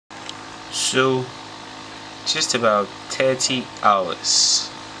So just about 30 hours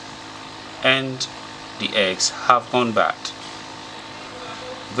and the eggs have gone bad.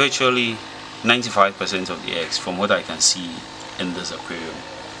 Virtually 95% of the eggs, from what I can see in this aquarium,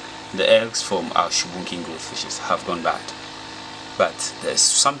 the eggs from our shubunkin goldfishes have gone bad. But there's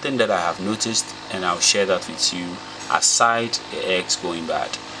something that I have noticed, and I'll share that with you aside the eggs going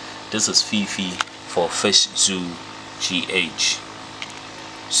bad. This is Fifi for Fish Zoo GH.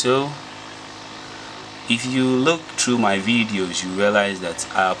 So if you look through my videos, you realize that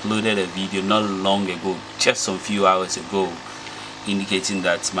I uploaded a video not long ago, just some few hours ago, indicating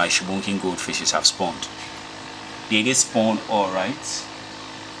that my shubunkin goldfishes have spawned. They did spawn alright,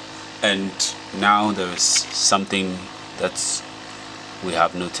 and now there is something that we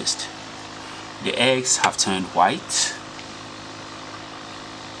have noticed. The eggs have turned white,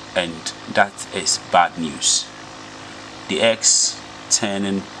 and that is bad news. The eggs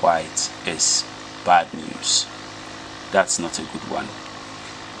turning white is bad news. That's not a good one.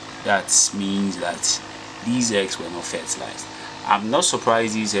 That means that these eggs were not fertilized. I'm not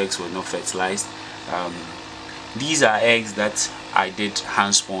surprised these eggs were not fertilized. These are eggs that I did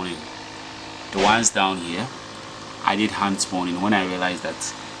hand spawning. The ones down here, I did hand spawning when I realized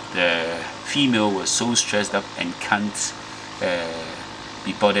that the female was so stressed up and can't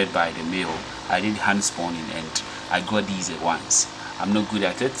be bothered by the male. I did hand spawning and I got these at once. I'm not good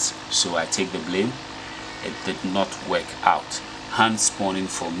at it, so I take the blame. It did not work out. Hand spawning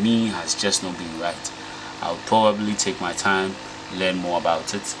for me has just not been right. I'll probably take my time, learn more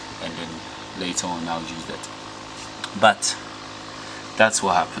about it, and then later on I'll use that. But that's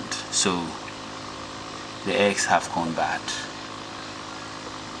what happened. So the eggs have gone bad.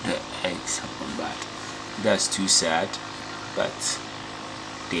 The eggs have gone bad. That's too sad, but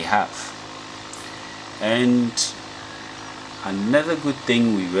they have. And another good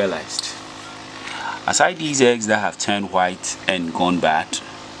thing we realized, aside these eggs that have turned white and gone bad,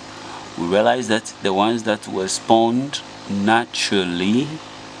 we realized that the ones that were spawned naturally,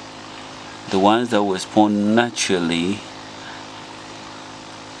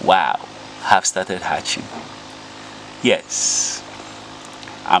 wow, have started hatching. Yes,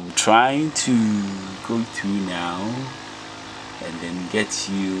 I'm trying to go through now and then get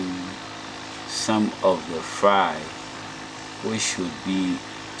you some of the fry, which should be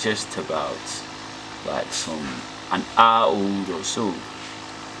just about like an hour old or so.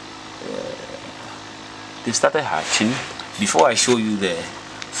 They started hatching. Before I show you the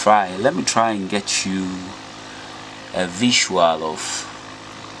fry, let me try and get you a visual of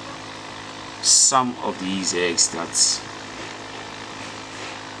some of these eggs.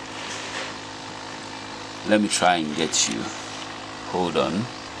 Let me try and get you. Hold on.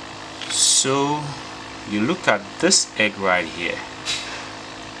 So you look at this egg right here.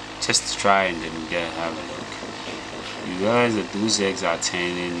 Just try and then have a look. You realize that those eggs are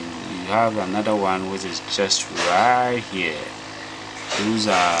turning. You have another one which is just right here. Those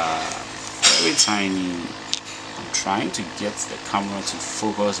are very tiny. I'm trying to get the camera to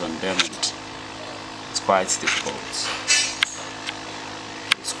focus on them, and it's quite difficult.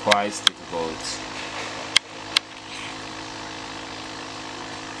 It's quite difficult.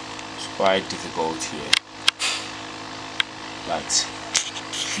 It's quite difficult here. But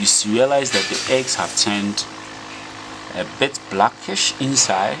you realize that the eggs have turned a bit blackish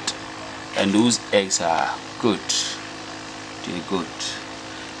inside, and those eggs are good. They're good.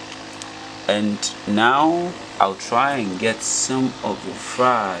 And now I'll try and get some of the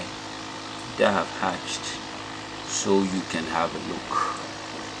fry that have hatched so you can have a look.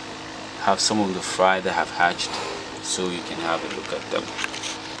 Have some of the fry that have hatched so you can have a look at them.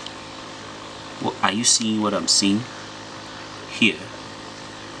 Well, are you seeing what I'm seeing here?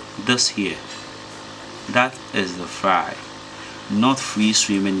 This here, that is the fry. Not free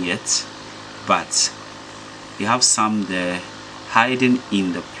swimming yet, but we have some there hiding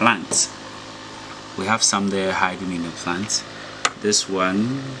in the plant. This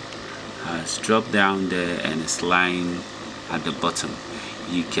one has dropped down there and is lying at the bottom.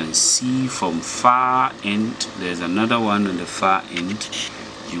 You can see from far end. There's another one on the far end.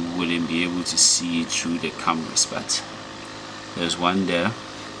 You wouldn't be able to see it through the cameras, but there's one there.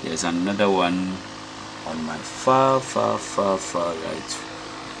 There's another one on my far right,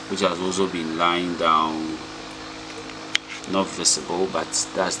 which has also been lying down, not visible, but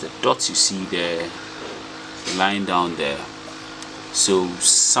that's the dots you see there lying down there. So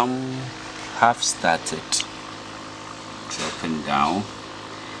some have started dropping down,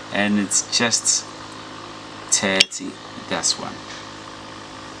 and it's just 30. That's one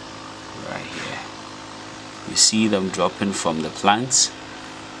right here. You see them dropping from the plants.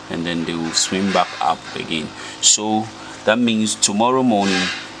 and then they will swim back up again. So that means tomorrow morning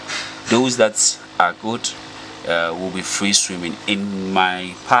those that are good will be free swimming. In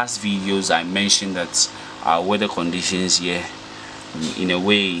my past videos I mentioned that our weather conditions here in a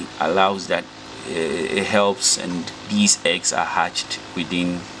way allows that it helps, and these eggs are hatched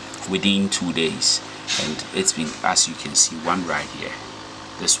within 2 days, and it's been, as you can see, one right here,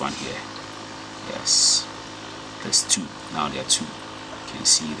 this one here, yes, there's two, now there are two, you can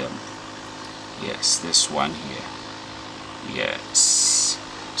see them, yes, this one here, yes.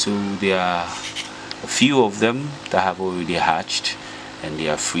 So there are a few of them that have already hatched and they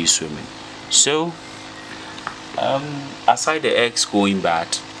are free swimming. So aside the eggs going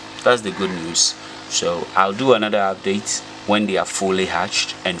bad, that's the good news. So I'll do another update when they are fully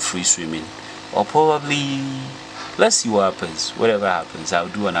hatched and free swimming, or probably, let's see what happens. Whatever happens, I'll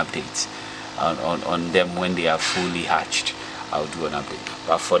do an update on them when they are fully hatched. I'll do an update,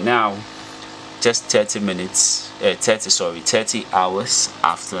 but for now, just 30 hours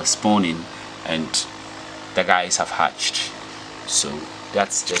after spawning and the guys have hatched. So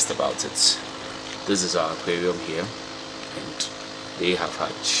that's just about it. This is our aquarium here, and they have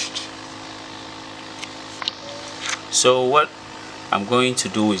hatched. So what I'm going to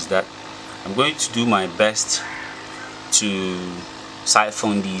do is that I'm going to do my best to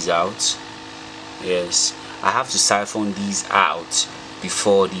siphon these out. Yes, I have to siphon these out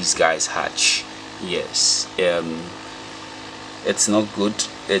before these guys hatch. Yes, it's not good.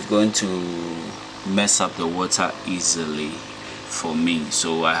 It's going to mess up the water easily for me,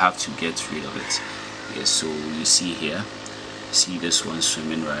 so I have to get rid of it. Yes, so you see here, see this one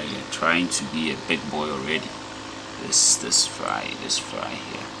swimming right here, trying to be a big boy already. This fry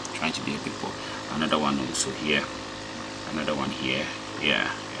here, trying to be a big boy. Another one also here, another one here, yeah,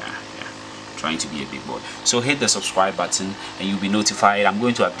 trying to be a big boy. So hit the subscribe button and you'll be notified. I'm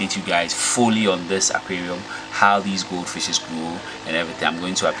going to update you guys fully on this aquarium, how these goldfishes grow and everything. I'm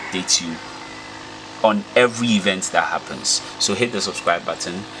going to update you on every event that happens. So hit the subscribe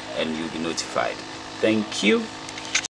button and you'll be notified. Thank you.